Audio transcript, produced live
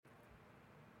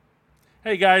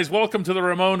Hey guys, welcome to the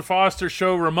Ramon Foster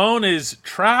Show. Ramon is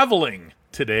traveling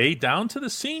today down to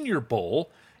the Senior Bowl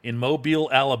in Mobile,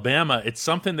 Alabama. It's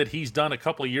something that he's done a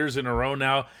couple of years in a row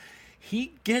now.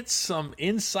 He gets some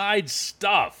inside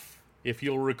stuff, if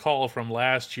you'll recall from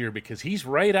last year, because he's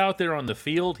right out there on the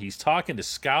field. He's talking to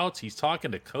scouts. He's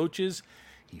talking to coaches.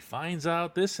 He finds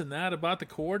out this and that about the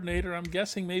coordinator. I'm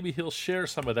guessing maybe he'll share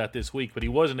some of that this week, but he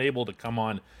wasn't able to come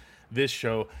on this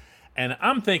show. And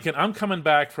I'm thinking I'm coming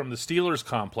back from the Steelers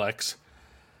complex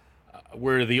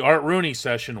where the Art Rooney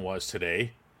session was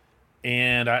today.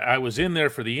 And I was in there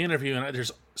for the interview, and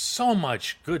there's so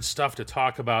much good stuff to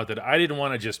talk about that I didn't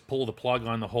want to just pull the plug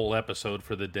on the whole episode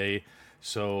for the day.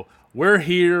 So we're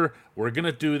here. We're going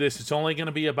to do this. It's only going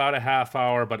to be about a half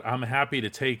hour, but I'm happy to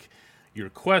take your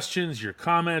questions, your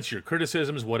comments, your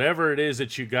criticisms, whatever it is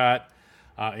that you got,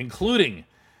 including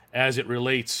as it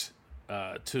relates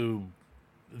to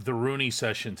the Rooney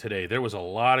session today. There was a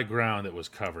lot of ground that was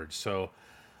covered. So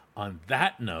on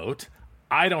that note,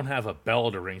 I don't have a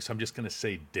bell to ring, so I'm just going to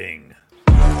say ding.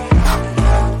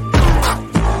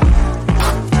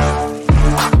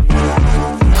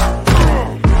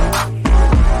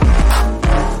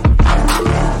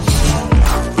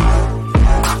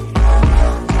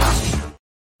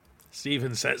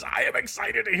 Steven says, I am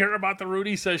excited to hear about the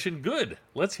Rooney session. Good.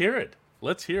 Let's hear it.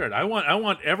 I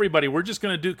want everybody. We're just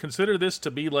going to consider this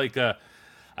to be like a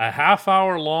half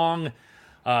hour long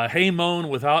hey moan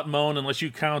without moan, unless you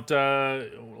count,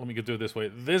 let me get through it this way.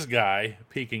 This guy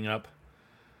peeking up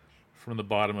from the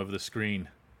bottom of the screen.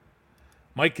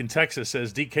 Mike in Texas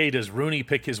says, DK, does Rooney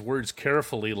pick his words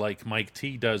carefully like Mike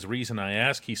T does? Reason I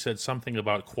ask, he said something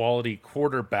about quality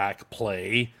quarterback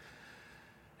play.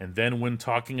 And then when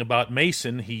talking about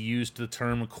Mason, he used the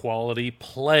term quality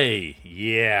play.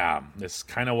 Yeah, that's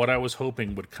kind of what I was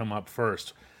hoping would come up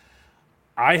first.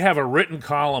 I have a written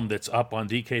column that's up on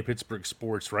DK Pittsburgh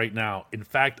Sports right now. In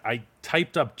fact, I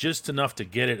typed up just enough to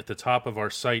get it at the top of our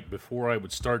site before I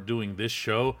would start doing this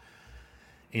show,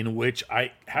 in which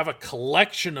I have a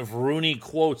collection of Rooney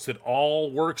quotes that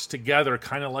all works together,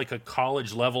 kind of like a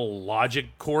college-level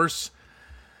logic course,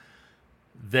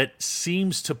 that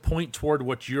seems to point toward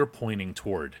what you're pointing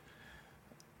toward.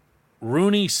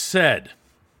 Rooney said,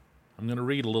 I'm going to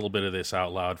read a little bit of this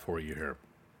out loud for you here,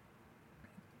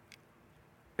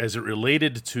 as it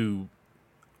related to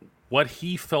what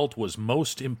he felt was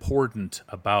most important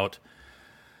about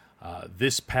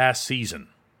this past season.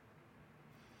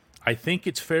 I think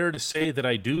it's fair to say that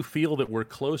I do feel that we're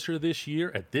closer this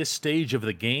year at this stage of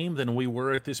the game than we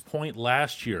were at this point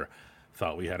last year.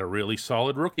 Thought we had a really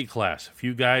solid rookie class. A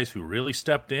few guys who really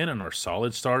stepped in and are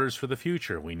solid starters for the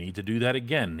future. We need to do that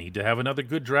again. Need to have another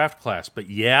good draft class. But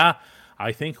yeah,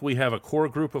 I think we have a core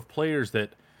group of players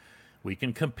that we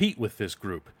can compete with this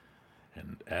group.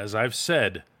 And as I've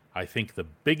said, I think the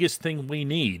biggest thing we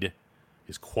need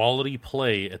is quality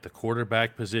play at the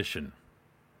quarterback position.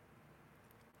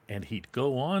 And he'd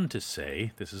go on to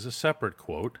say, this is a separate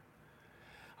quote,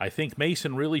 I think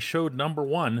Mason really showed, number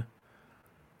one,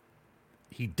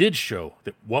 he did show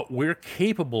that what we're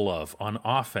capable of on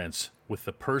offense with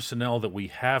the personnel that we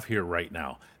have here right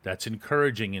now. That's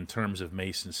encouraging in terms of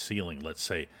Mason's ceiling, let's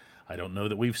say. I don't know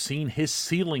that we've seen his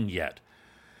ceiling yet.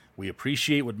 We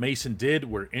appreciate what Mason did.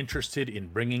 We're interested in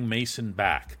bringing Mason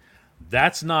back.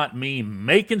 That's not me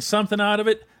making something out of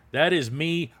it. That is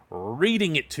me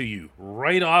reading it to you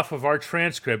right off of our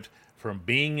transcript from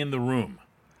being in the room.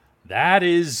 That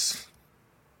is...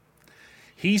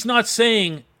 He's not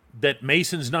saying that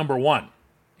Mason's number one.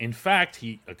 In fact,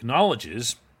 he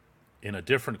acknowledges in a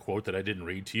different quote that I didn't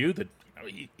read to you that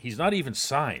he's not even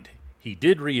signed. He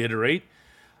did reiterate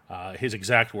his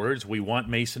exact words, we want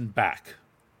Mason back.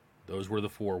 Those were the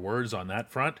 4 words on that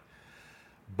front.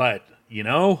 But,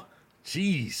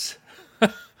 geez.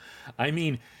 I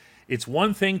mean, it's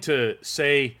one thing to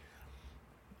say,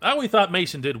 we thought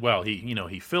Mason did well.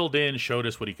 He filled in, showed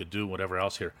us what he could do, whatever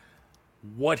else here.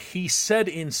 What he said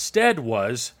instead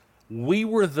was, we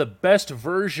were the best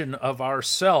version of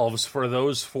ourselves for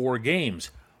those 4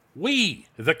 games. We,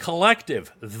 the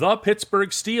collective, the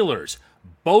Pittsburgh Steelers,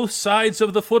 both sides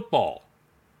of the football.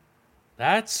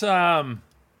 That's something.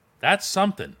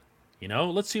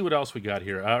 Let's see what else we got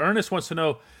here. Ernest wants to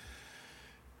know,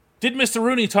 did Mr.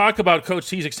 Rooney talk about Coach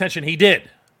T's extension? He did.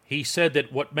 He said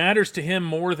that what matters to him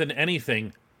more than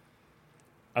anything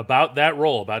about that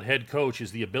role, about head coach,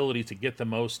 is the ability to get the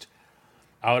most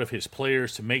out of his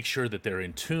players, to make sure that they're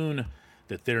in tune,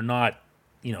 that they're not,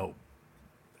 let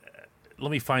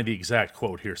me find the exact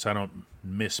quote here so I don't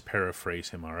misparaphrase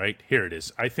him, all right? Here it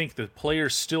is. I think the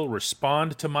players still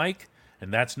respond to Mike,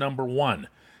 and that's number one.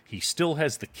 He still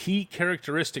has the key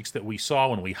characteristics that we saw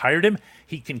when we hired him.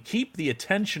 He can keep the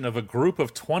attention of a group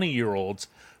of 20-year-olds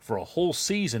for a whole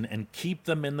season and keep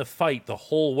them in the fight the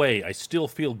whole way. I still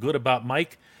feel good about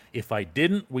Mike. If I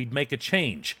didn't, we'd make a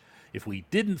change. If we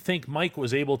didn't think Mike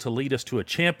was able to lead us to a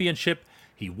championship,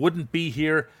 he wouldn't be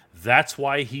here. That's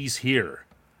why he's here.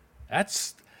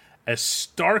 That's as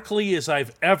starkly as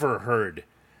I've ever heard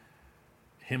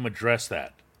him address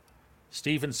that.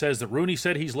 Steven says that Rooney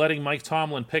said he's letting Mike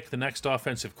Tomlin pick the next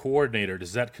offensive coordinator.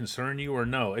 Does that concern you or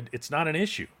no? It's not an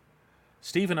issue.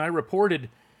 Steven, I reported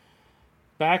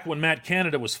back when Matt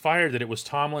Canada was fired that it was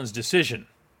Tomlin's decision.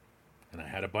 And I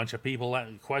had a bunch of people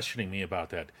questioning me about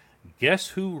that.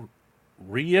 Guess who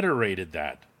reiterated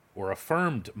that or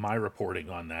affirmed my reporting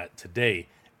on that today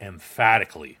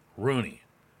emphatically? Rooney.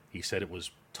 He said it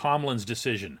was Tomlin's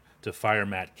decision to fire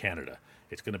Matt Canada.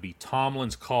 It's going to be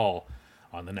Tomlin's call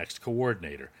on the next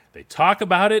coordinator. They talk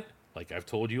about it, like I've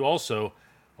told you also.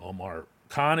 Omar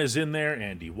Khan is in there,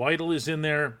 Andy Weidel is in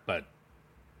there, but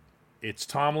it's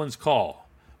Tomlin's call.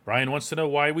 Brian wants to know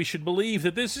why we should believe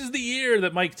that this is the year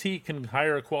that Mike T can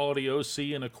hire a quality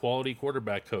OC and a quality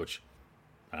quarterback coach.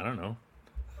 I don't know.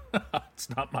 It's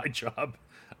not my job.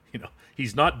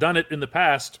 He's not done it in the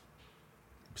past,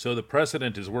 so the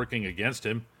precedent is working against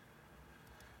him.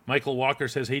 Michael Walker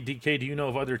says, hey, DK, do you know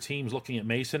of other teams looking at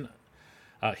Mason?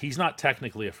 He's not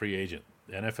technically a free agent.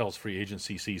 The NFL's free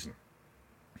agency season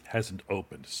hasn't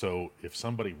opened. So if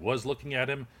somebody was looking at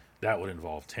him, that would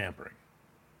involve tampering.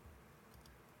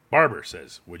 Barber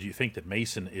says, would you think that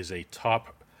Mason is a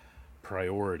top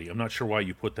priority? I'm not sure why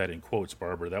you put that in quotes,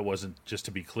 Barber. That wasn't, just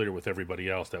to be clear with everybody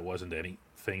else, that wasn't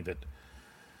anything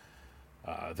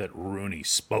that Rooney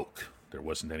spoke. There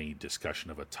wasn't any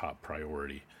discussion of a top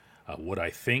priority. Would I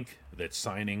think that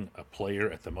signing a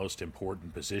player at the most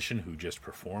important position who just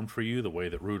performed for you the way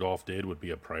that Rudolph did would be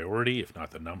a priority, if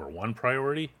not the number one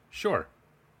priority? Sure.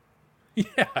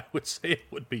 Yeah, I would say it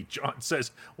would be. John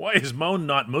says, why is Moan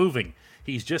not moving?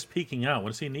 He's just peeking out.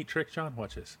 Want to see a neat trick, John?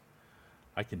 Watch this.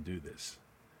 I can do this.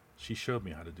 She showed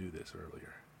me how to do this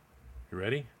earlier. You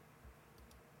ready?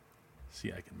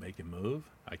 See, I can make him move.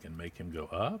 I can make him go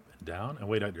up and down. And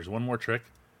wait, there's one more trick.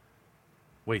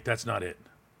 Wait, that's not it.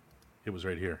 It was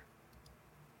right here.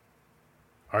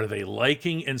 Are they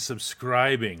liking and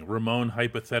subscribing? Ramon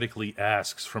hypothetically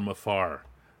asks from afar.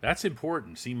 That's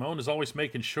important. See, Moan is always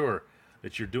making sure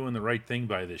that you're doing the right thing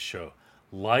by this show.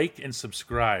 Like and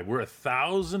subscribe. We're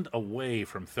 1,000 away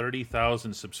from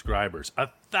 30,000 subscribers.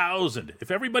 1,000.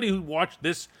 If everybody who watched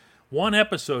this one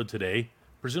episode today,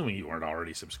 presuming you weren't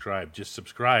already subscribed, just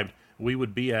subscribed, we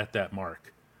would be at that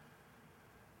mark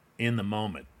in the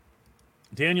moment.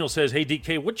 Daniel says, hey,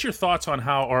 DK, what's your thoughts on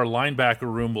how our linebacker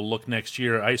room will look next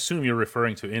year? I assume you're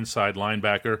referring to inside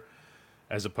linebacker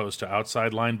as opposed to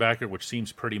outside linebacker, which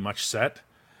seems pretty much set.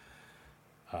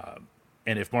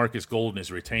 And if Marcus Golden is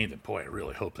retained, and boy, I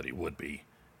really hope that he would be,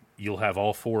 you'll have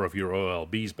all four of your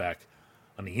OLBs back.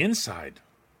 On the inside,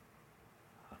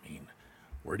 I mean,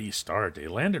 where do you start?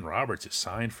 Landon Roberts is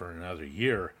signed for another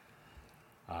year.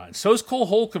 And so is Cole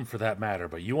Holcomb for that matter,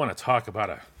 but you want to talk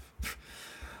about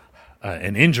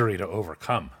an injury to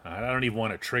overcome. I don't even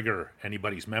want to trigger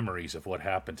anybody's memories of what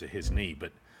happened to his knee,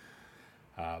 but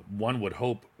one would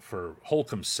hope for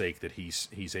Holcomb's sake that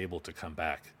he's able to come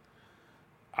back.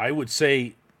 I would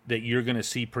say that you're going to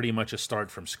see pretty much a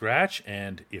start from scratch,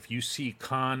 and if you see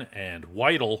Khan and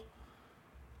Weidel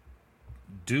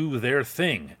do their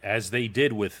thing, as they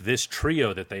did with this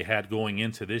trio that they had going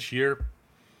into this year,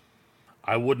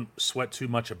 I wouldn't sweat too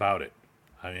much about it.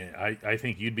 I mean, I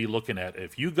think you'd be looking at,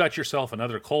 if you got yourself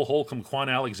another Cole Holcomb, Quan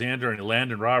Alexander, and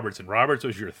Landon Roberts, and Roberts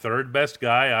was your third best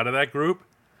guy out of that group,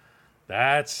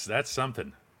 that's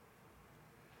something.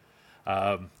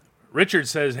 Richard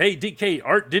says, hey, DK,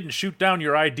 Art didn't shoot down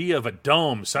your idea of a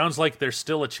dome. Sounds like there's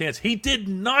still a chance. He did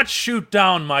not shoot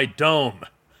down my dome.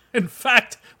 In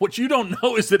fact, what you don't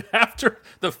know is that after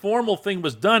the formal thing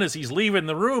was done, as he's leaving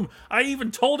the room, I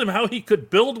even told him how he could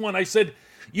build one. I said,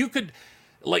 you could,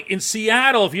 like in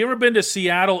Seattle, if you ever been to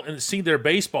Seattle and seen their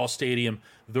baseball stadium,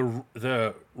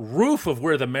 the roof of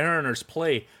where the Mariners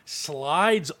play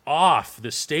slides off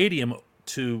the stadium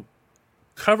to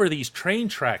cover these train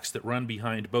tracks that run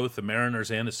behind both the Mariners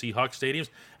and the Seahawks stadiums.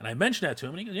 And I mentioned that to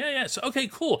him, and he goes, yeah, so, okay,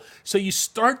 cool. So you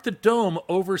start the dome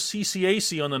over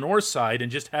CCAC on the north side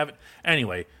and just have it.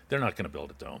 Anyway, they're not going to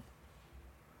build a dome.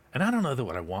 And I don't know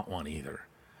that I want one either.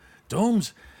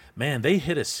 Domes, man, they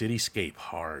hit a cityscape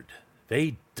hard.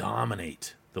 They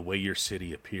dominate the way your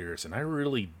city appears. And I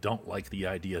really don't like the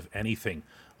idea of anything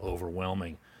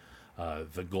overwhelming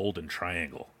the Golden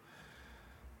Triangle.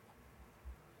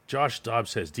 Josh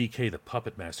Dobbs says, DK the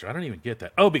Puppet Master. I don't even get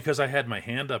that. Oh, because I had my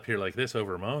hand up here like this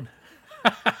over Ramon.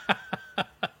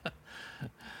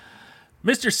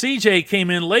 Mr. CJ came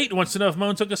in late and wants to know if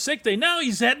Moan took a sick day. No,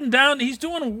 he's heading down. He's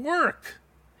doing work.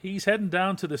 He's heading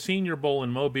down to the Senior Bowl in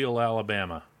Mobile,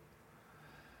 Alabama.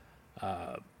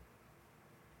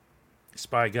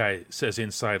 Spy Guy says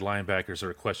inside linebackers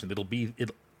are a question.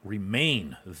 It'll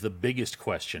remain the biggest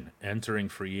question entering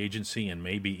free agency and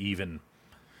maybe even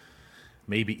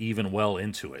well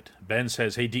into it. Ben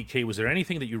says, hey, DK, was there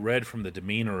anything that you read from the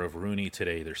demeanor of Rooney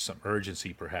today? There's some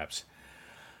urgency, perhaps.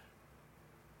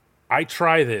 I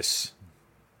try this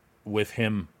with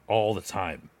him all the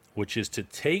time, which is to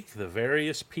take the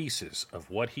various pieces of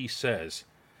what he says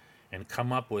and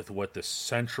come up with what the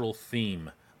central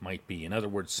theme might be. In other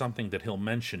words, something that he'll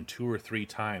mention 2 or 3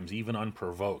 times, even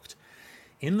unprovoked.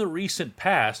 In the recent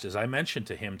past, as I mentioned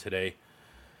to him today,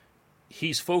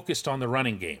 he's focused on the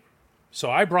running game. So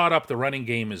I brought up the running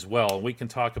game as well, and we can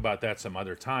talk about that some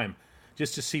other time,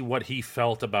 just to see what he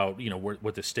felt about,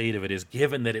 what the state of it is,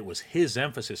 given that it was his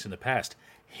emphasis in the past.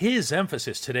 His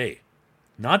emphasis today,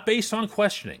 not based on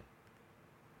questioning,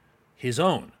 his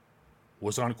own,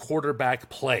 was on quarterback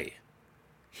play.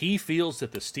 He feels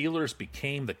that the Steelers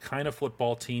became the kind of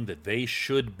football team that they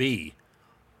should be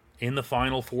in the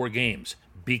final 4 games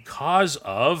because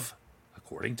of,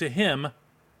 according to him,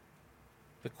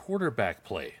 the quarterback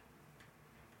play.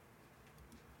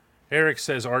 Eric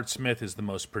says Art Smith is the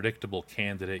most predictable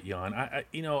candidate, Jan.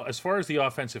 As far as the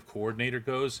offensive coordinator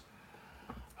goes,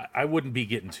 I wouldn't be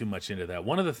getting too much into that.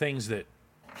 One of the things that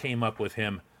came up with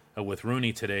him, with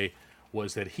Rooney today,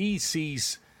 was that he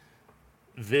sees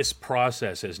this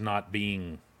process as not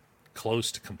being close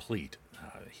to complete.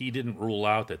 He didn't rule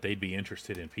out that they'd be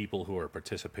interested in people who are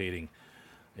participating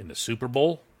in the Super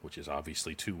Bowl, which is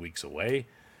obviously 2 weeks away.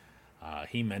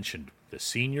 He mentioned the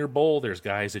Senior Bowl. There's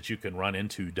guys that you can run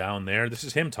into down there. This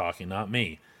is him talking, not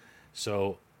me.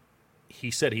 So he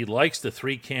said he likes the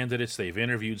 3 candidates they've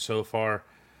interviewed so far.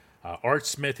 Art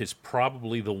Smith is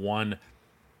probably the one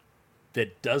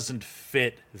that doesn't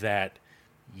fit that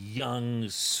young,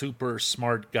 super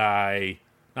smart guy.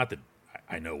 Not that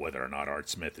I know whether or not Art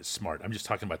Smith is smart. I'm just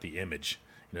talking about the image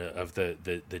of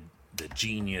the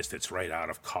genius that's right out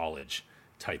of college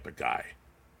type of guy,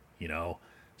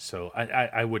 So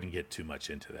I wouldn't get too much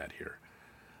into that here.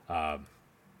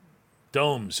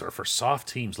 Domes are for soft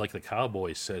teams like the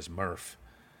Cowboys, says Murph.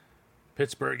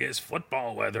 Pittsburgh is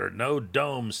football weather. No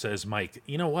domes, says Mike.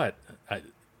 You know what? I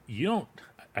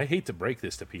hate to break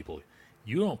this to people.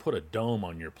 You don't put a dome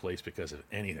on your place because of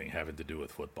anything having to do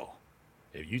with football.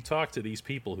 If you talk to these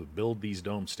people who build these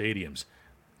dome stadiums,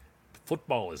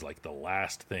 football is like the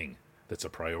last thing that's a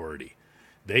priority.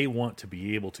 They want to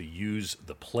be able to use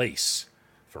the place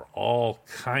for all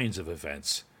kinds of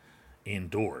events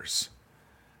indoors.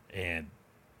 And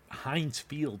Heinz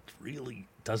Field really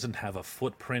doesn't have a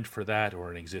footprint for that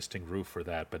or an existing roof for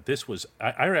that. But this was,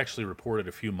 I actually reported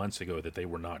a few months ago that they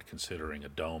were not considering a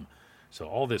dome. So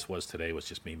all this was today was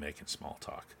just me making small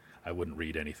talk. I wouldn't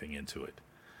read anything into it.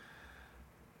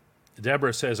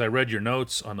 Deborah says, I read your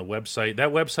notes on the website.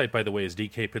 That website, by the way, is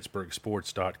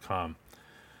dkpittsburghsports.com.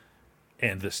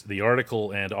 And the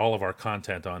article and all of our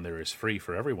content on there is free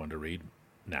for everyone to read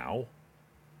now.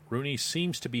 Rooney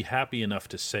seems to be happy enough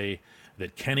to say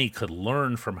that Kenny could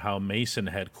learn from how Mason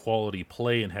had quality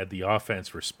play and had the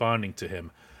offense responding to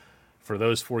him for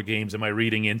those 4 games. Am I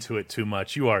reading into it too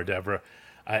much? You are, Deborah.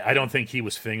 I don't think he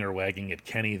was finger-wagging at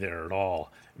Kenny there at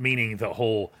all, meaning the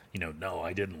whole, no,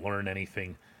 I didn't learn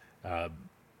anything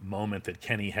moment that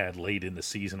Kenny had late in the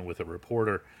season with a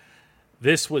reporter.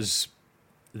 This was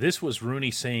Rooney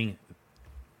saying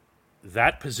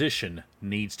that position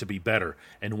needs to be better.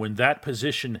 And when that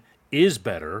position is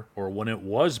better, or when it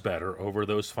was better over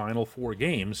those final 4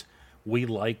 games, we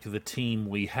like the team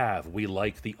we have. We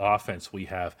like the offense we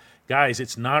have. Guys,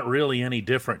 it's not really any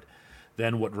different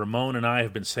than what Ramon and I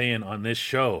have been saying on this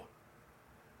show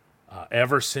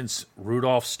ever since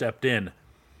Rudolph stepped in.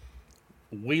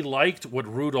 We liked what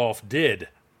Rudolph did,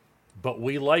 but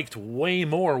we liked way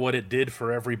more what it did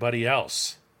for everybody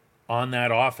else on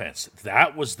that offense.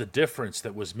 That was the difference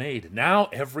that was made. Now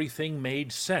everything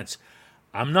made sense.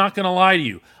 I'm not going to lie to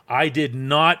you. I did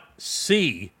not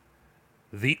see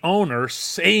the owner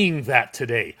saying that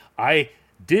today. I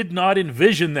did not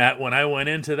envision that when I went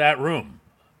into that room.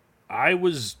 I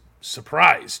was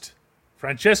surprised.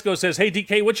 Francesco says, hey,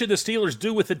 DK, what should the Steelers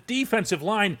do with the defensive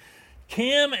line?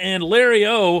 Cam and Larry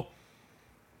O,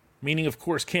 meaning, of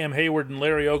course, Cam Hayward and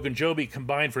Larry Ogunjobi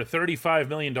combined for a $35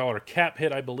 million cap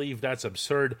hit. I believe that's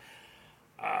absurd.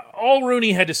 All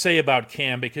Rooney had to say about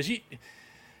Cam, because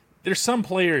there's some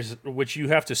players which you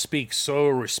have to speak so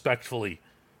respectfully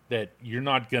that you're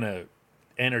not going to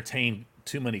entertain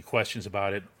too many questions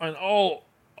about it. And all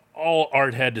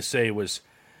Art had to say was,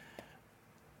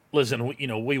 listen,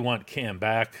 we want Cam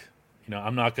back.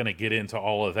 I'm not going to get into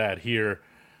all of that here.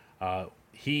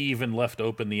 He even left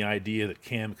open the idea that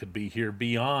Cam could be here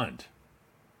beyond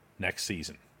next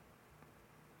season.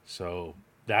 So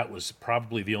that was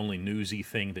probably the only newsy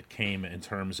thing that came in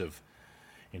terms of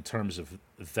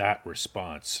that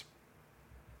response.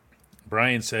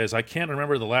 Brian says, I can't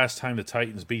remember the last time the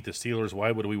Titans beat the Steelers.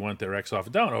 Why would we want their ex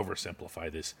off? Don't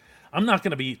oversimplify this. I'm not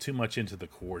going to be too much into the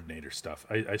coordinator stuff.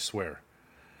 I swear.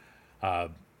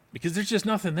 Because there's just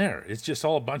nothing there. It's just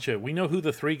all a bunch of, we know who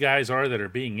the 3 guys are that are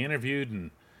being interviewed,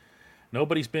 and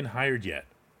nobody's been hired yet.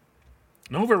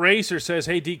 Nova Racer says,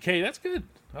 hey, DK, that's good.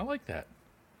 I like that.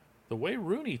 The way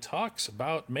Rooney talks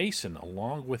about Mason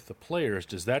along with the players,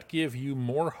 does that give you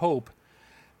more hope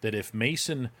that if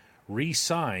Mason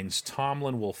re-signs,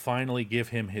 Tomlin will finally give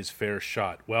him his fair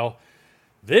shot? Well,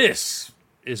 this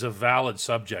is a valid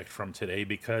subject from today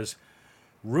because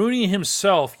Rooney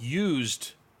himself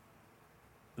used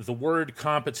the word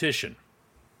competition.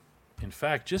 In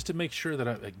fact, just to make sure that,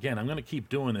 I'm going to keep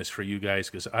doing this for you guys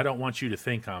because I don't want you to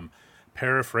think I'm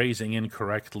paraphrasing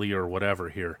incorrectly or whatever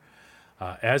here.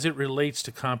 As it relates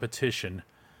to competition,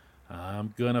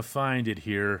 I'm going to find it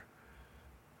here.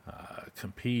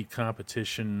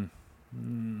 Competition.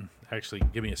 Actually,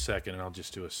 give me a second and I'll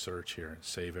just do a search here and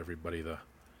save everybody the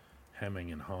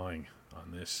hemming and hawing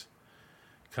on this.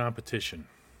 Competition.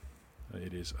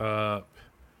 It is up.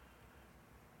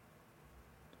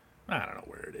 I don't know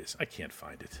where it is. I can't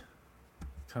find it.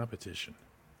 Competition.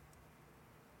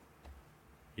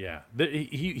 Yeah.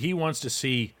 He wants to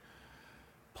see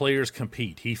players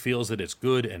compete. He feels that it's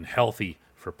good and healthy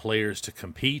for players to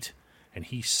compete, and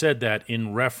he said that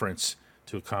in reference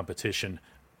to a competition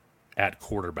at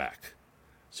quarterback.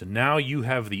 So now you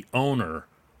have the owner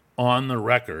on the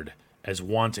record as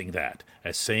wanting that,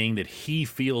 as saying that he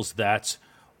feels that's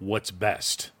what's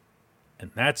best.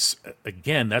 And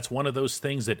that's one of those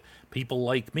things that people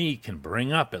like me can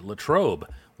bring up at Latrobe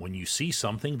when you see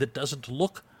something that doesn't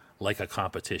look like a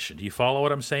competition. Do you follow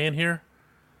what I'm saying here?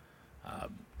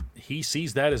 He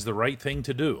sees that as the right thing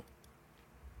to do.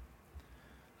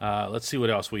 Let's see what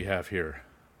else we have here.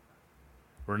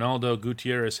 Ronaldo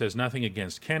Gutierrez says nothing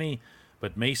against Kenny,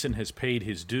 but Mason has paid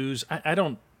his dues. I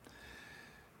don't...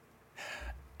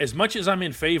 As much as I'm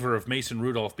in favor of Mason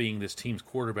Rudolph being this team's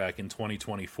quarterback in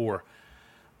 2024,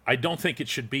 I don't think it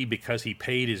should be because he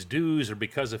paid his dues or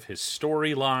because of his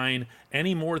storyline,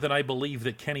 any more than I believe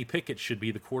that Kenny Pickett should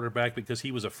be the quarterback because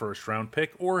he was a first-round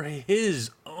pick or his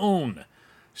own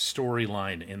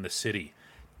storyline in the city.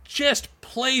 Just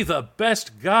play the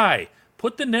best guy.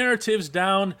 Put the narratives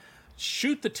down,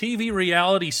 shoot the TV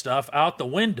reality stuff out the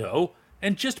window,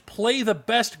 and just play the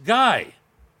best guy.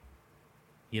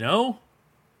 You know?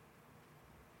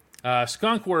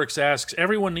 Skunkworks asks,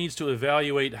 everyone needs to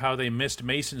evaluate how they missed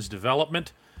Mason's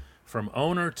development from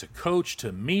owner to coach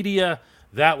to media.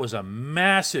 That was a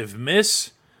massive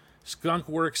miss.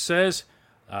 Skunkworks says,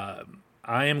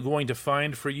 I am going to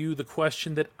find for you the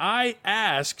question that I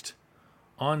asked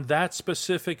on that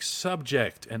specific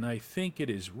subject, and I think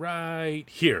it is right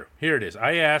here. Here it is.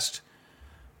 I asked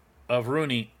of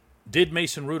Rooney, did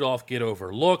Mason Rudolph get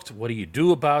overlooked? What do you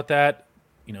do about that?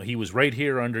 He was right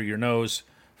here under your nose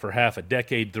for half a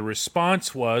decade. The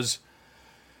response was,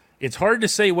 it's hard to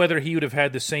say whether he would have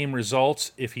had the same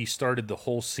results if he started the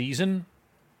whole season,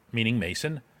 meaning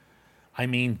Mason. I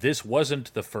mean, this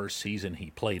wasn't the first season he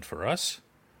played for us.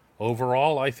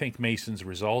 Overall, I think Mason's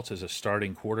results as a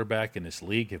starting quarterback in this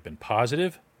league have been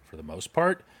positive for the most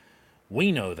part.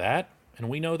 We know that, and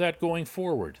we know that going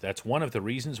forward. That's one of the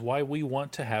reasons why we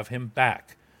want to have him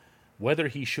back. Whether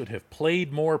he should have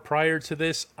played more prior to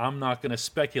this, I'm not going to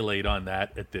speculate on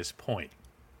that at this point,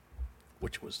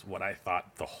 which was what I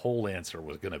thought the whole answer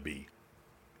was going to be.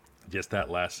 Just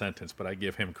that last sentence, but I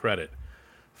give him credit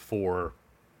for,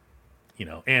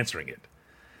 answering it.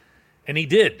 And he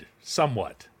did,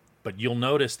 somewhat. But you'll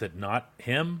notice that not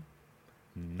him,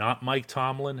 not Mike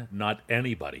Tomlin, not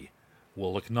anybody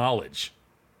will acknowledge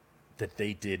that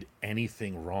they did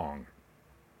anything wrong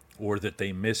or that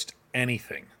they missed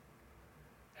anything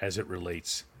as it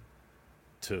relates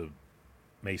to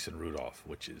Mason Rudolph,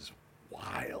 which is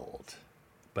wild.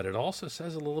 But it also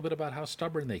says a little bit about how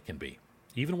stubborn they can be,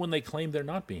 even when they claim they're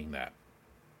not being that.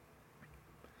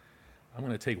 I'm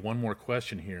going to take one more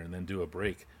question here and then do a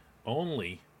break,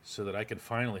 only so that I can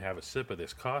finally have a sip of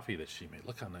this coffee that she made.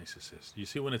 Look how nice this is. Do you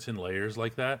see when it's in layers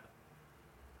like that?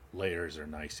 Layers are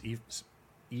nice.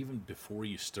 even before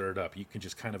you stir it up, you can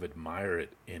just kind of admire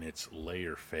it in its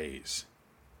layer phase.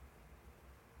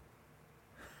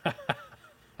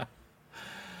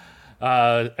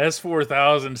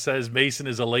 S4000 says Mason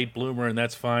is a late bloomer, and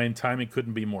that's fine. Timing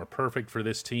couldn't be more perfect for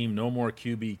this team. No more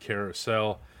QB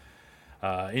carousel.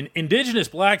 Indigenous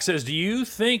Black says, do you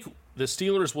think the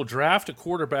Steelers will draft a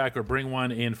quarterback or bring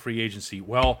one in free agency?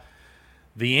 Well,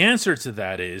 the answer to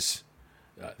that is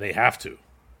they have to.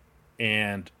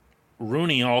 And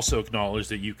Rooney also acknowledged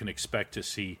that you can expect to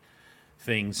see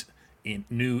things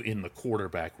new in the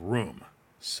quarterback room.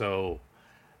 So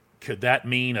could that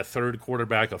mean a third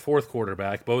quarterback, a fourth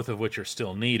quarterback, both of which are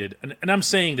still needed? And I'm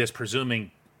saying this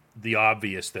presuming the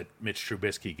obvious that Mitch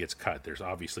Trubisky gets cut.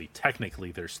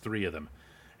 Technically, there's three of them.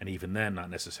 And even then,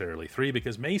 not necessarily three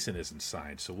because Mason isn't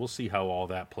signed. So we'll see how all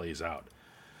that plays out.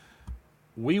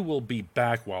 We will be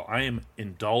back while I am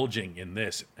indulging in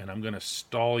this, and I'm going to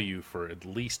stall you for at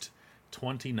least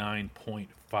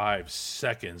 29.5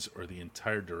 seconds or the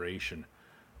entire duration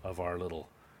of our little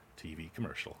TV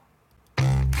commercial.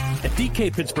 At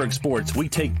DK Pittsburgh Sports, we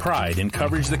take pride in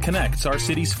coverage that connects our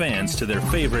city's fans to their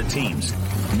favorite teams.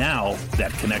 Now,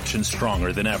 that connection's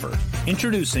stronger than ever.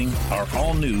 Introducing our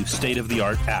all-new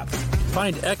state-of-the-art app.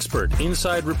 Find expert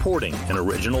inside reporting and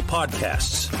original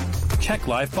podcasts. Check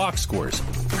live box scores.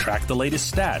 Track the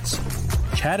latest stats.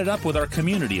 Chat it up with our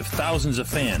community of thousands of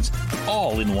fans,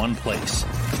 all in one place.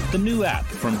 The new app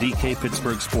from DK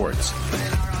Pittsburgh Sports.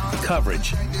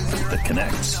 Coverage that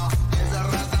connects.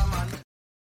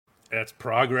 That's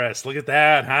progress. Look at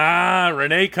that.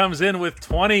 Renee comes in with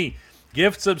 20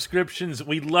 gift subscriptions.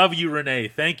 We love you, Renee.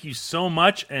 Thank you so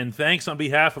much. And thanks on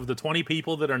behalf of the 20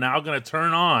 people that are now going to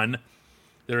turn on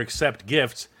their accept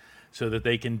gifts so that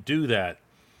they can do that.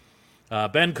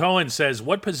 Ben Cohen says,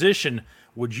 what position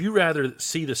would you rather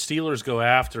see the Steelers go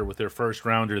after with their first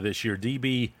rounder this year,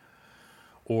 DB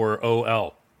or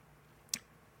OL?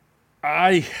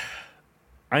 I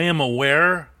am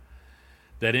aware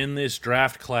that in this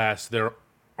draft class there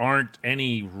aren't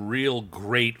any real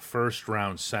great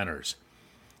first-round centers.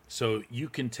 So you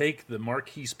can take the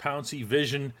Marquise Pouncey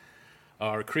vision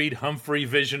or Creed Humphrey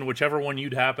vision, whichever one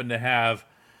you'd happen to have,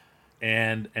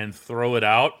 and throw it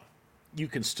out. You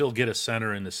can still get a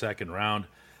center in the second round.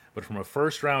 But from a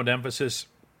first-round emphasis,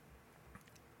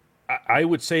 I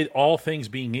would say all things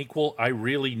being equal, I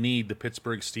really need the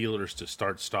Pittsburgh Steelers to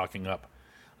start stocking up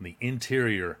on the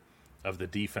interior of the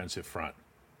defensive front.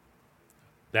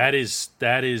 That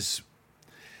is.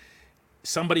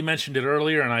 Somebody mentioned it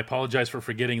earlier, and I apologize for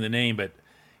forgetting the name, but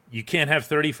you can't have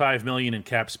 $35 million in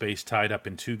cap space tied up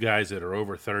in two guys that are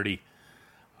over 30.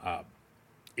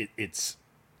 It's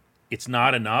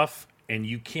not enough, and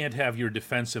you can't have your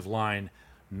defensive line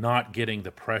not getting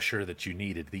the pressure that you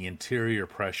needed, the interior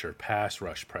pressure, pass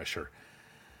rush pressure.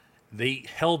 They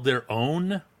held their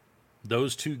own,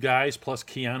 those two guys, plus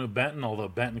Keanu Benton, although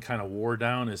Benton kind of wore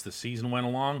down as the season went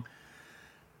along.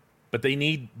 But they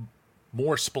need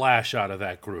more splash out of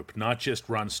that group, not just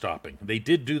run stopping. They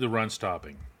did do the run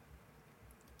stopping.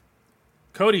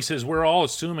 Cody says, we're all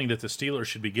assuming that the Steelers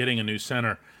should be getting a new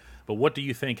center, but what do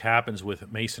you think happens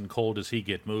with Mason Cole? Does he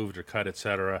get moved or cut,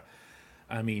 etc.?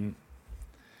 I mean,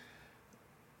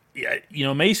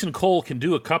 yeah, Mason Cole can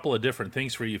do a couple of different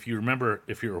things for you. If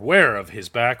you're aware of his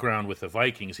background with the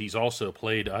Vikings, he's also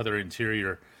played other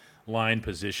interior line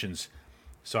positions.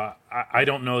 So I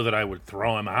don't know that I would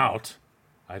throw him out.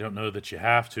 I don't know that you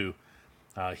have to.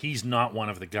 He's not one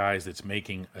of the guys that's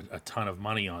making a ton of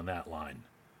money on that line.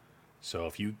 So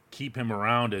if you keep him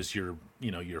around as your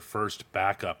first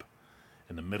backup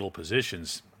in the middle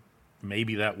positions,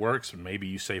 maybe that works. And maybe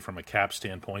you say from a cap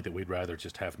standpoint that we'd rather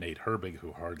just have Nate Herbig,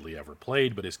 who hardly ever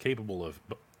played, but is capable of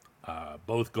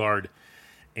both guard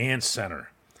and center.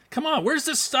 Come on, where's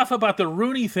this stuff about the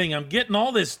Rooney thing? I'm getting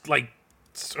all this,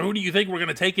 so who do you think we're going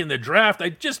to take in the draft? I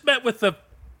just met with the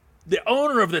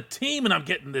owner of the team, and I'm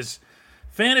getting this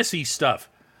fantasy stuff.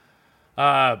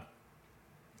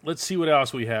 Let's see what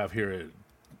else we have here.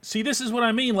 See, this is what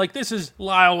I mean. This is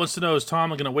Lyle wants to know, is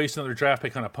Tomlin going to waste another draft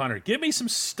pick on a punter? Give me some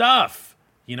stuff,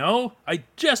 I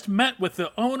just met with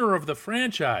the owner of the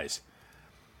franchise.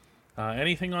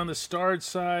 Anything on the Stard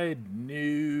side?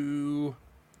 No.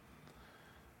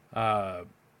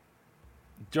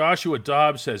 Joshua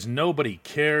Dobbs says, nobody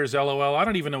cares, LOL. I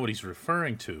don't even know what he's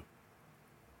referring to.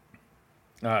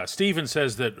 Steven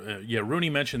says that,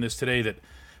 Rooney mentioned this today, that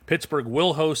Pittsburgh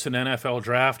will host an NFL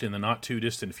draft in the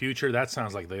not-too-distant future. That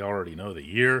sounds like they already know the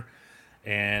year,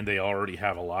 and they already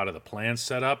have a lot of the plans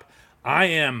set up. I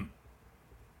am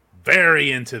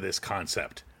very into this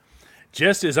concept,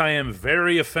 just as I am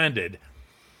very offended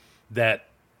that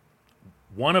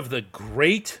one of the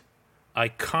great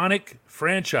iconic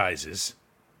franchises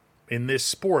in this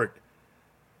sport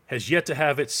has yet to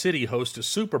have its city host a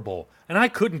Super Bowl. And I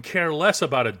couldn't care less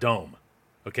about a dome.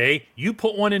 Okay? You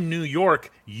put one in New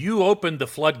York, you opened the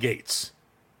floodgates.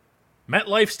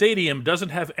 MetLife Stadium doesn't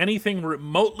have anything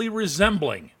remotely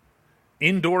resembling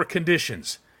indoor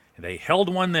conditions. And they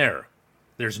held one there.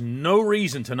 There's no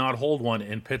reason to not hold one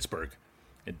in Pittsburgh.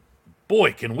 And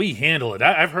boy, can we handle it.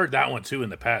 I've heard that one too in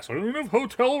the past. We don't have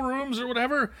hotel rooms or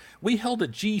whatever. We held a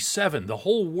G7. The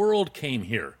whole world came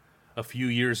here a few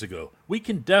years ago. We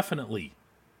can definitely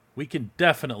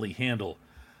handle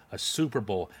a Super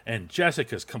Bowl. And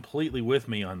Jessica's completely with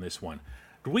me on this one.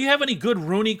 Do we have any good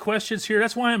Rooney questions here?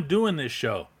 That's why I'm doing this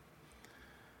show.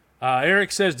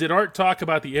 Eric says, did Art talk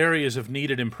about the areas of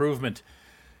needed improvement?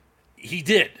 He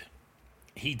did.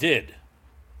 He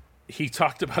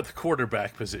talked about the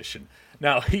quarterback position.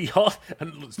 Now,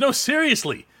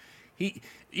 seriously.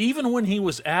 Even when he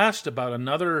was asked about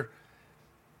another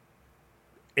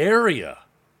area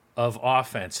of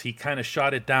offense, he kind of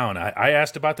shot it down. I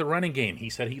asked about the running game. He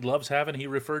said he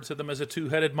referred to them as a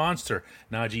two-headed monster,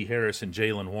 Najee Harris and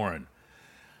Jaylen Warren.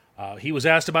 He was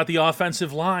asked about the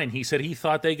offensive line. He said he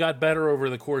thought they got better over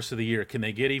the course of the year. Can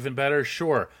they get even better?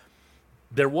 Sure.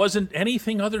 There wasn't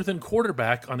anything other than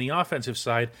quarterback on the offensive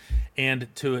side.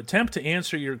 And to attempt to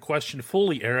answer your question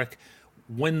fully, Eric,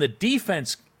 when the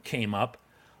defense came up,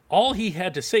 all he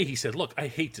had to say, he said, look, I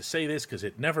hate to say this because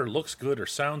it never looks good or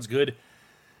sounds good,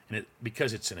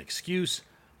 because it's an excuse,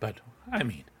 but, I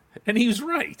mean, and he was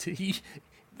right.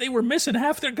 They were missing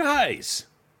half their guys.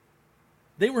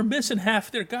 They were missing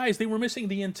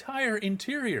the entire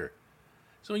interior.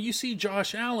 So you see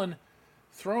Josh Allen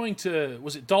throwing to,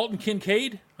 was it Dalton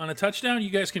Kincaid on a touchdown? You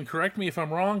guys can correct me if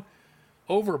I'm wrong.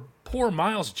 Over poor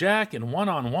Miles Jack and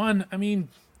one-on-one. I mean,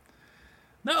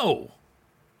 no.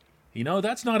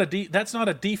 That's not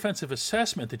a defensive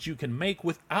assessment that you can make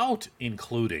without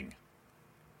including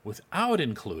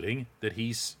that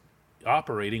he's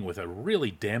operating with a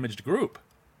really damaged group.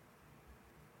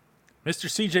 Mr.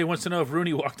 CJ wants to know if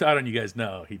Rooney walked out on you guys.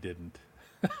 No, he didn't.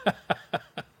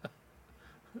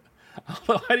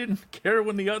 Although I didn't care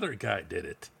when the other guy did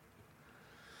it.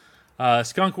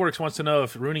 Skunkworks wants to know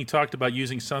if Rooney talked about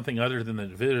using something other than the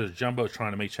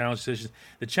Jumbotron to make challenge decisions.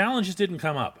 The challenges didn't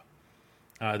come up.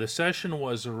 The session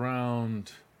was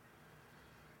around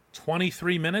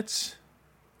 23 minutes,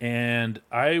 and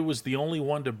I was the only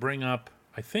one to bring up,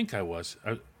 I think I was,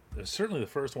 certainly the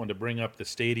first one to bring up the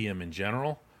stadium in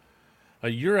general.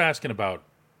 You're asking about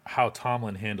how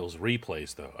Tomlin handles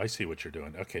replays, though. I see what you're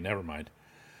doing. Okay, never mind.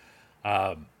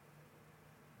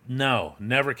 No,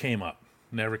 never came up.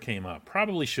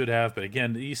 Probably should have, but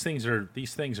again, these things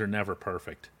are never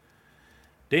perfect.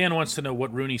 Dan wants to know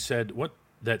what Rooney said. What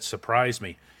that surprised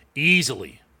me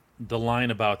easily. The line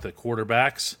about the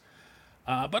quarterbacks,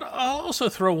 but I'll also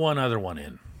throw one other one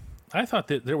in. I thought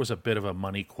that there was a bit of a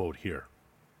money quote here,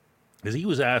 because he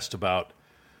was asked about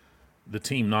the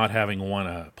team not having won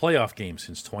a playoff game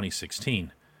since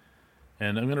 2016.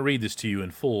 And I'm going to read this to you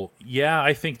in full. Yeah,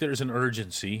 I think there's an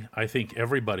urgency. I think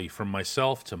everybody, from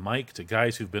myself to Mike to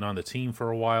guys who've been on the team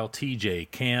for a while, TJ,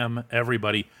 Cam,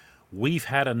 everybody, we've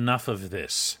had enough of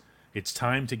this. It's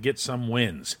time to get some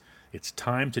wins. It's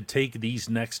time to take these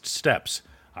next steps.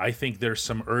 I think there's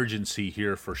some urgency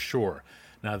here for sure.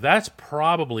 Now, that's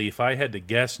probably, if I had to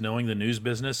guess, knowing the news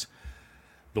business,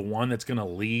 the one that's going to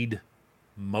lead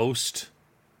most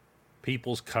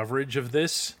people's coverage of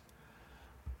this.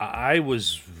 I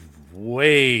was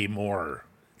way more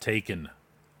taken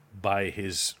by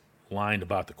his line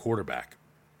about the quarterback,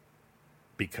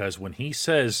 because when he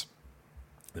says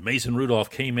that Mason Rudolph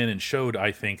came in and showed,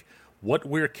 I think, what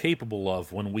we're capable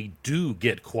of when we do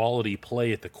get quality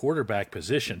play at the quarterback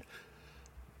position,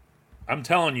 I'm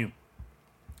telling you,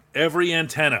 every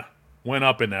antenna went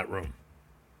up in that room.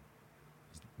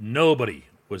 Nobody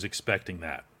was expecting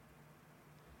that.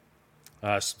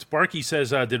 Sparky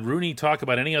says, did Rooney talk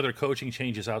about any other coaching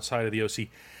changes outside of the OC?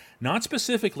 Not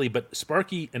specifically, but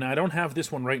Sparky, and I don't have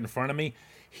this one right in front of me,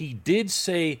 he did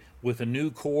say with a new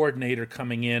coordinator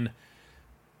coming in,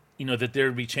 that there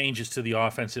would be changes to the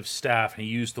offensive staff. He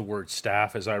used the word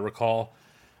staff, as I recall.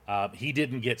 He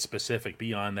didn't get specific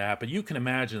beyond that, but you can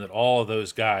imagine that all of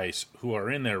those guys who are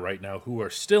in there right now, who are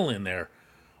still in there,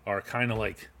 are kind of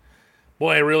like,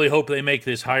 boy, I really hope they make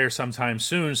this hire sometime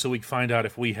soon so we can find out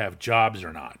if we have jobs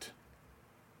or not,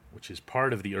 which is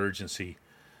part of the urgency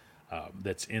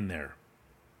that's in there.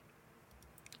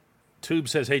 Tube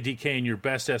says, hey, DK, in your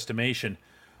best estimation,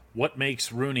 what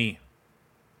makes Rooney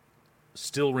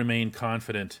still remain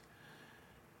confident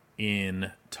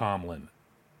in Tomlin?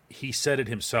 He said it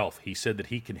himself. He said that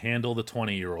he can handle the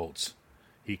 20-year-olds.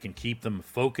 He can keep them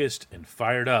focused and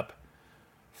fired up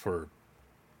for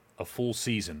a full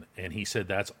season, and he said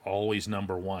that's always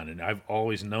number one. And I've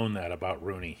always known that about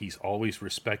Rooney. He's always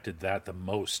respected that the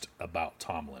most about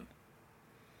Tomlin.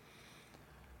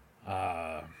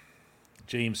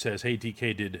 James says, hey,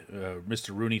 DK, did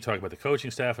Mr. Rooney talk about the coaching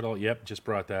staff at all? Yep, just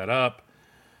brought that up.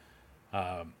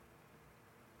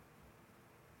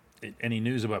 Any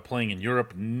news about playing in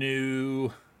Europe?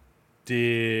 No.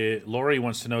 Laurie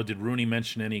wants to know, did Rooney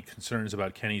mention any concerns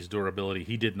about Kenny's durability?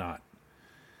 He did not.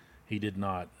 He did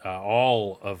not.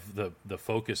 All of the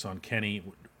focus on Kenny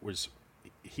was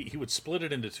he would split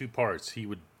it into two parts. He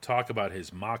would talk about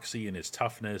his moxie and his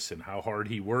toughness and how hard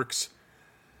he works,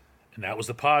 and that was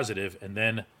the positive. And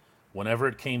then whenever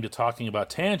it came to talking about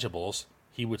tangibles,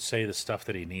 he would say the stuff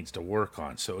that he needs to work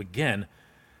on. So again,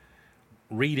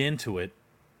 read into it.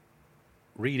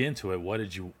 What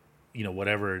did you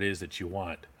whatever it is that you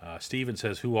want. Steven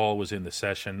says, who all was in the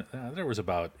session? There was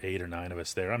about 8 or 9 of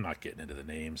us there. I'm not getting into the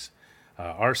names.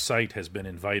 Our site has been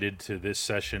invited to this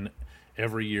session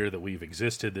every year that we've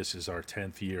existed. This is our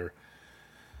 10th year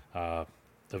of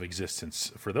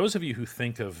existence. For those of you who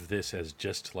think of this as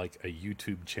just like a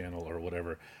YouTube channel or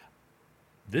whatever,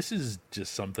 this is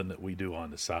just something that we do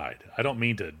on the side. I don't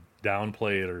mean to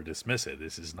downplay it or dismiss it.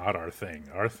 This is not our thing.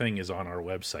 Our thing is on our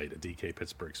website at DK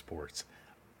Pittsburgh Sports.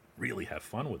 Really have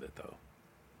fun with it, though.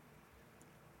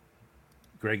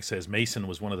 Greg says Mason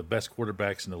was one of the best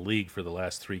quarterbacks in the league for the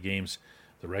last 3 games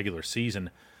the regular season.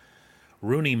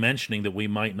 Rooney mentioning that we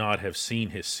might not have seen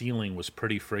his ceiling was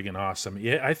pretty friggin' awesome.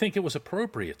 Yeah, I think it was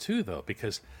appropriate, too, though,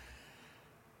 because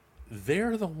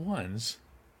they're the ones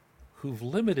who've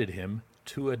limited him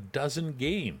to 12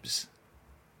 games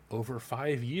over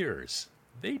 5 years.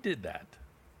 They did that.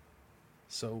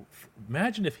 So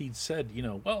imagine if he'd said,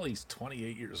 well, he's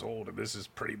 28 years old, and this is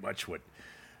pretty much what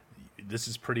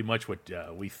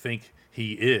we think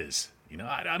he is.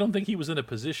 I don't think he was in a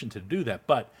position to do that,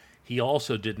 but he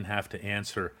also didn't have to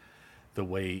answer the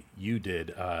way you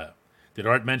did. Did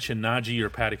Art mention Najee or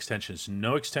Pat extensions?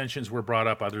 No extensions were brought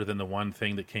up other than the one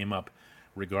thing that came up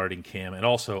regarding Cam, and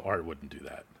also Art wouldn't do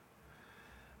that.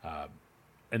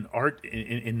 And Art,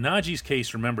 in Najee's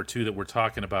case, remember too that we're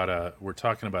talking about a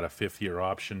 5th-year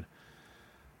option.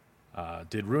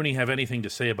 Did Rooney have anything to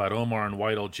say about Omar and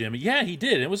White Old Jim? Yeah, he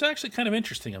did. It was actually kind of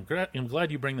interesting. I'm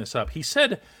glad you bring this up. He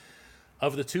said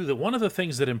of the two that one of the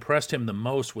things that impressed him the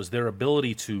most was their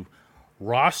ability to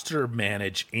roster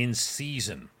manage in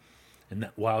season. And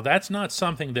while that's not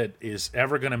something that is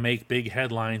ever going to make big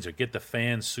headlines or get the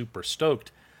fans super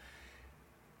stoked,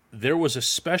 there was a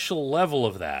special level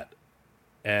of that,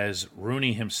 as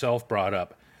Rooney himself brought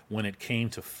up, when it came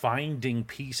to finding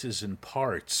pieces and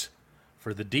parts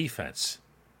for the defense.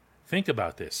 Think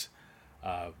about this.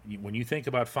 When you think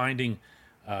about finding,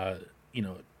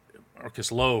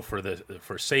 Marcus Lowe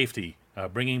for safety,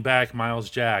 bringing back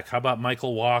Miles Jack, how about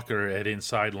Michael Walker at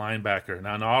inside linebacker?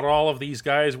 Now, not all of these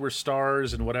guys were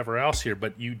stars and whatever else here,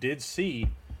 but you did see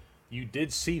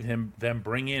them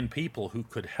bring in people who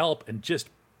could help and just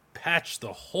patch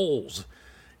the holes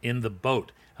in the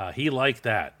boat. He liked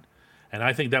that. And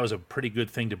I think that was a pretty good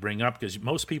thing to bring up, because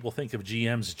most people think of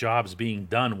GM's jobs being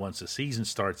done once the season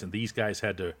starts, and these guys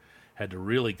had to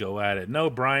really go at it. No,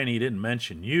 Brian, he didn't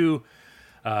mention you.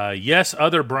 Yes,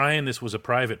 other Brian, this was a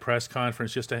private press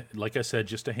conference. Like I said,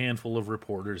 just a handful of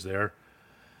reporters there.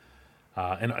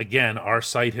 And again, our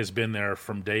site has been there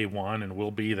from day one and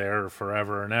will be there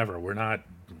forever and ever. We're not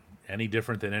any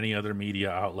different than any other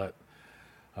media outlet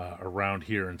around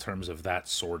here in terms of that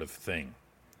sort of thing.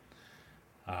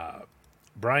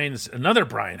 Another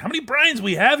Brian. How many Brians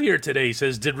we have here today? He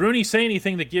says, did Rooney say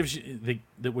anything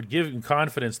that would give him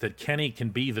confidence that Kenny can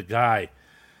be the guy?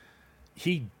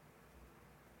 He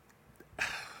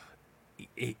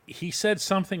said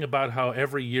something about how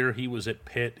every year he was at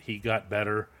Pitt, he got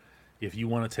better, if you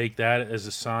want to take that as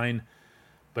a sign.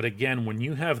 But again, when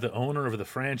you have the owner of the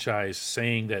franchise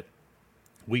saying that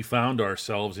we found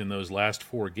ourselves in those last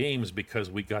 4 games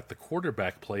because we got the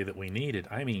quarterback play that we needed,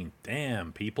 I mean,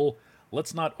 damn, people,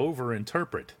 let's not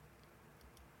overinterpret.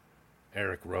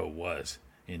 Eric Rowe was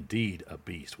indeed a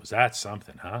beast. Was that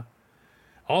something, huh?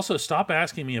 Also, stop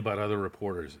asking me about other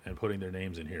reporters and putting their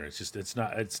names in here.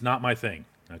 It's not my thing,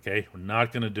 okay? We're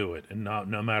not going to do it, and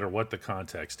no matter what the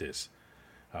context is.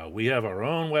 We have our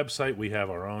own website. We have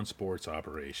our own sports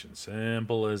operation.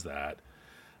 Simple as that.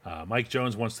 Mike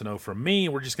Jones wants to know from me,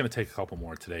 we're just going to take a couple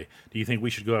more today. Do you think we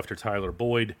should go after Tyler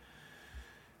Boyd,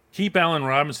 keep Allen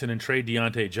Robinson, and trade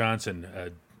Deontay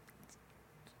Johnson?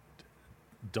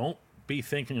 Don't be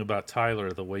thinking about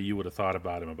Tyler the way you would have thought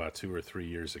about him about 2 or 3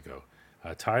 years ago.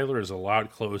 Tyler is a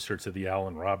lot closer to the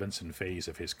Allen Robinson phase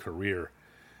of his career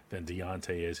than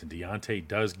Deontay is, and Deontay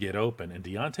does get open, and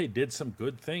Deontay did some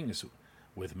good things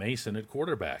with Mason at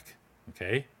quarterback,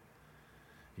 okay?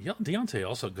 Deontay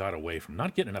also got away from,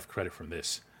 not getting enough credit from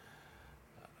this,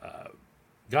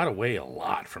 got away a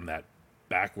lot from that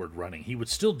backward running. He would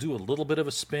still do a little bit of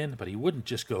a spin, but he wouldn't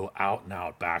just go out and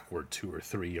out backward 2 or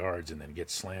 3 yards and then get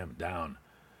slammed down.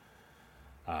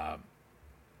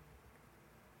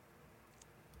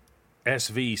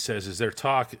 SV says, is there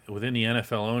talk within the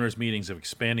NFL owners' meetings of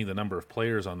expanding the number of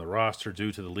players on the roster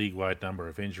due to the league-wide number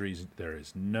of injuries? There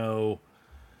is no.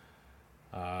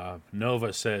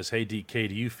 Nova says, hey, DK,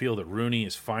 do you feel that Rooney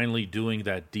is finally doing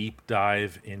that deep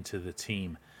dive into the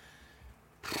team?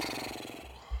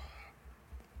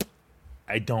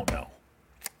 I don't know.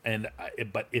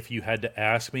 But if you had to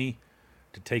ask me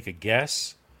to take a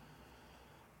guess,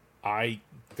 I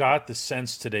got the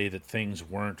sense today that things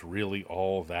weren't really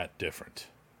all that different.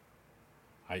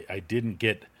 I didn't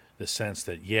get the sense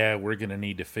that, we're going to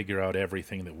need to figure out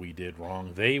everything that we did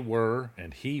wrong. They were,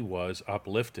 and he was,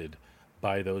 uplifted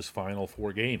by those final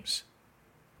 4 games.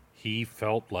 He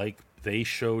felt like they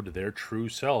showed their true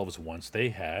selves once they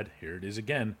had, here it is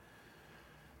again,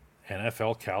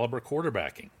 NFL caliber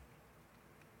quarterbacking.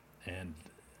 And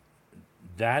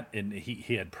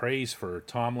he had praise for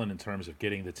Tomlin in terms of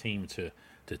getting the team to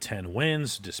 10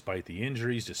 wins, despite the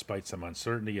injuries, despite some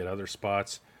uncertainty at other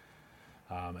spots.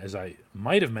 As I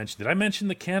might have mentioned, did I mention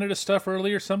the Canada stuff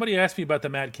earlier? Somebody asked me about the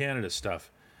Matt Canada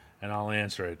stuff, and I'll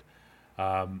answer it.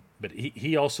 But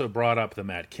he also brought up the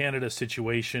Matt Canada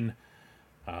situation,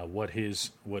 what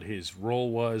his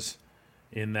role was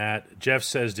in that. Jeff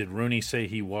says, did Rooney say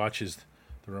he watches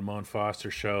the Ramon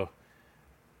Foster show?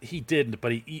 He didn't,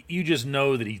 but you just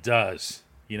know that he does.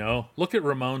 You know, look at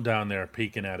Ramon down there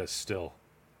peeking at us still.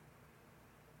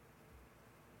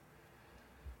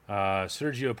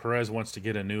 Sergio Perez wants to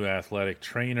get a new athletic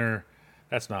trainer.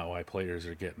 That's not why players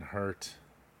are getting hurt.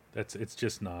 It's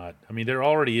just not. I mean, there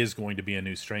already is going to be a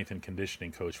new strength and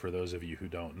conditioning coach for those of you who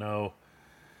don't know.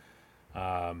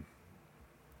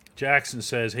 Jackson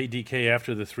says, hey, DK,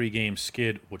 after the 3-game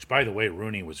skid, which, by the way,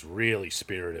 Rooney was really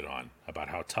spirited on about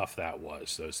how tough that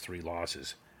was, those 3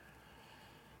 losses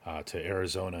to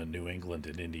Arizona, New England,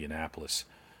 and Indianapolis.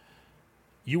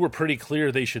 You were pretty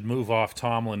clear they should move off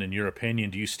Tomlin, in your opinion.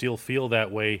 Do you still feel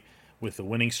that way with the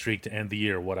winning streak to end the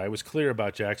year? What I was clear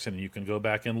about, Jackson, and you can go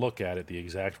back and look at it, the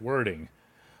exact wording,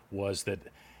 was that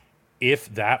if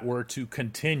that were to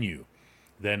continue,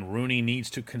 then Rooney needs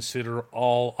to consider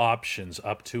all options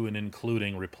up to and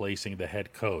including replacing the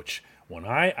head coach. When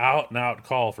I out and out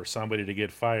call for somebody to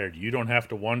get fired, you don't have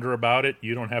to wonder about it.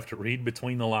 You don't have to read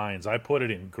between the lines. I put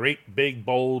it in great big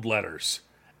bold letters.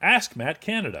 Ask Matt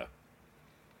Canada.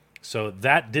 So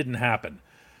that didn't happen.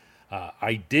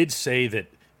 I did say that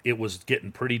it was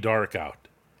getting pretty dark out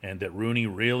and that Rooney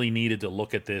really needed to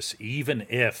look at this, even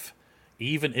if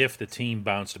the team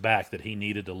bounced back, that he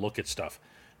needed to look at stuff.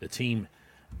 The team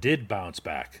did bounce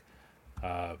back.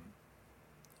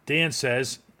 Dan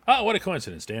says, oh, what a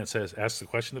coincidence. Dan says, ask the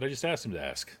question that I just asked him to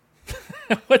ask.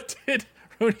 What did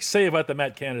Rooney say about the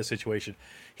Matt Canada situation?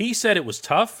 He said it was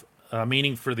tough,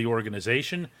 meaning for the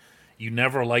organization. You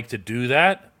never like to do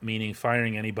that, meaning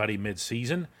firing anybody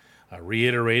mid-season,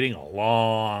 reiterating a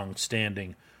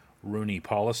long-standing Rooney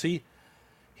policy.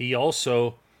 He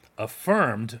also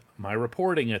affirmed my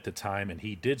reporting at the time, and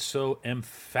he did so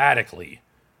emphatically,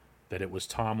 that it was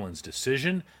Tomlin's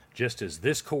decision, just as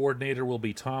this coordinator will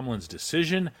be Tomlin's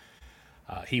decision.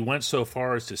 He went so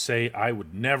far as to say, I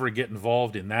would never get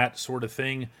involved in that sort of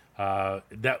thing.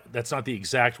 That's not the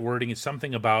exact wording. It's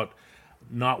something about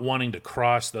not wanting to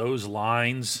cross those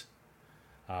lines.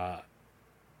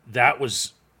 That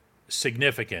was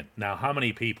significant. Now, how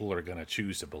many people are going to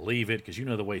choose to believe it? Because you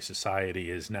know the way society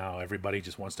is now. Everybody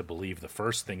just wants to believe the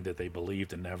first thing that they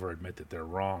believed and never admit that they're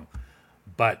wrong.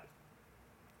 But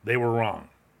they were wrong.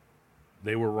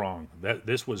 They were wrong.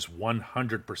 This was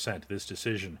 100%, this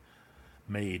decision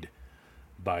made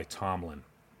by Tomlin.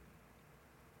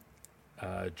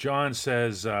 John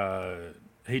says, hey,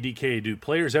 DK, do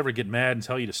players ever get mad and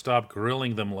tell you to stop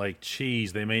grilling them like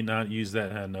cheese? They may not use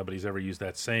that. Nobody's ever used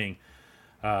that saying.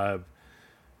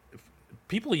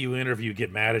 People you interview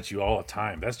get mad at you all the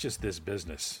time. That's just this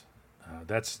business.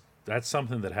 That's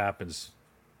something that happens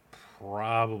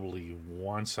probably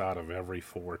once out of every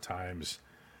 4 times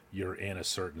you're in a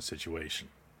certain situation.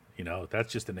 You know,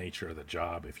 that's just the nature of the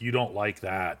job. If you don't like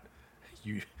that,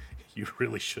 you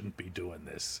really shouldn't be doing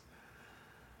this.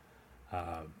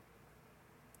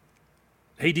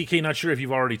 Hey, DK, not sure if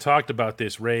you've already talked about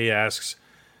this. Ray asks,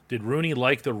 did Rooney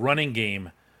like the running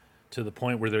game to the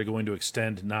point where they're going to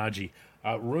extend Najee.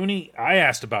 Rooney, I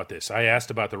asked about this. I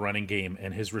asked about the running game,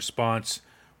 and his response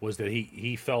was that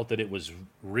he felt that it was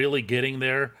really getting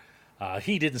there.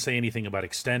 He didn't say anything about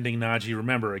extending Najee.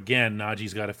 Remember, again,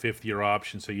 Najee's got a fifth-year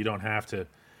option, so you don't have to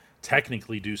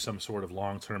technically do some sort of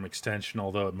long-term extension,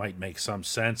 although it might make some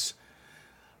sense.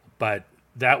 But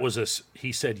that was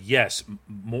he said yes,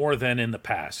 more than in the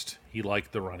past. He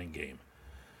liked the running game.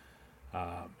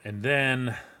 And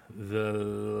then the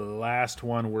last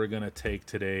one we're going to take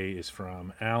today is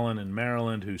from Alan in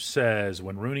Maryland, who says,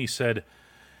 when Rooney said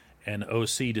an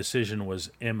OC decision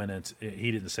was imminent,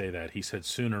 he didn't say that. He said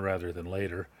sooner rather than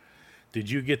later. Did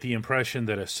you get the impression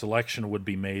that a selection would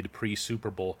be made pre-Super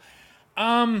Bowl?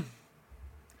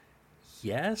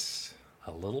 Yes,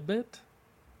 a little bit.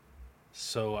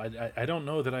 So I don't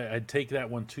know that I'd take that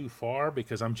one too far,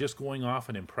 because I'm just going off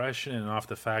an impression and off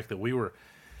the fact that we were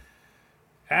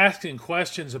asking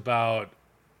questions about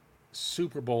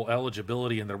Super Bowl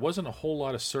eligibility, and there wasn't a whole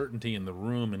lot of certainty in the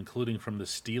room, including from the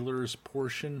Steelers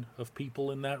portion of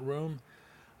people in that room,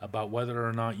 about whether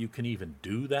or not you can even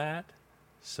do that.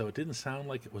 So it didn't sound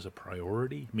like it was a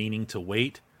priority, meaning to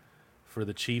wait for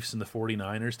the Chiefs and the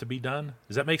 49ers to be done.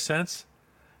 Does that make sense?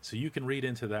 So you can read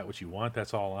into that what you want.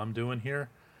 That's all I'm doing here.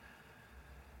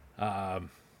 And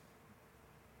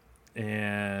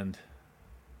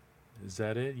is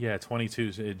that it? Yeah,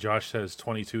 22. Josh says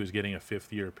 22 is getting a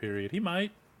fifth-year period. He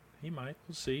might. We'll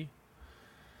see.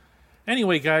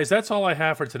 Anyway, guys, that's all I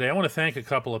have for today. I want to thank a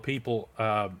couple of people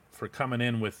for coming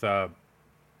in with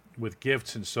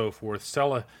gifts and so forth.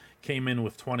 Stella came in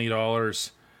with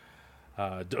 $20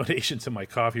 donation to my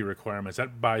coffee requirements.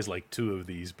 That buys like 2 of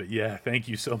these, but yeah, thank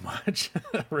you so much.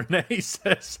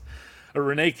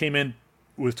 Renee came in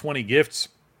with 20 gifts.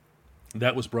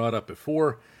 That was brought up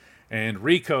before. And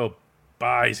Rico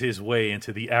buys his way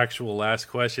into the actual last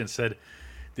question, said,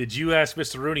 did you ask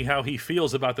Mr. Rooney how he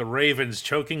feels about the Ravens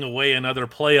choking away another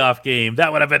playoff game?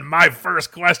 That would have been my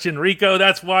first question, Rico.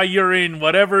 That's why you're in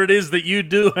whatever it is that you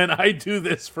do, and I do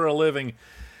this for a living.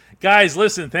 Guys,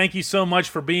 listen, thank you so much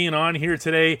for being on here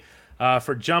today,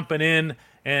 for jumping in,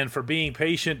 and for being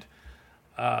patient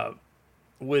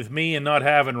with me and not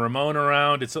having Ramon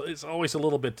around. It's always a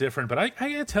little bit different, but I got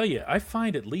to tell you, I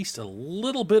find at least a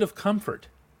little bit of comfort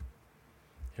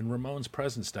in Ramon's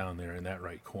presence down there in that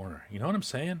right corner. You know what I'm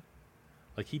saying?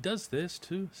 Like, he does this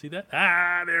too. See that?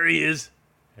 There he is.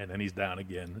 And then he's down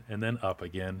again, and then up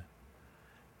again.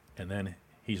 And then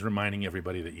he's reminding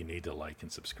everybody that you need to like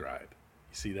and subscribe.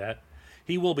 You see that?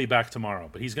 He will be back tomorrow,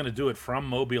 but he's going to do it from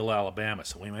Mobile, Alabama,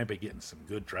 so we might be getting some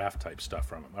good draft-type stuff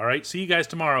from him. All right? See you guys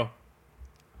tomorrow.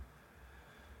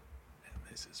 And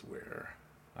this is where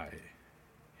I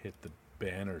hit the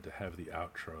banner to have the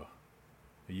outro.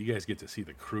 You guys get to see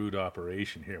the crude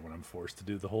operation here when I'm forced to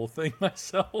do the whole thing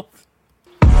myself.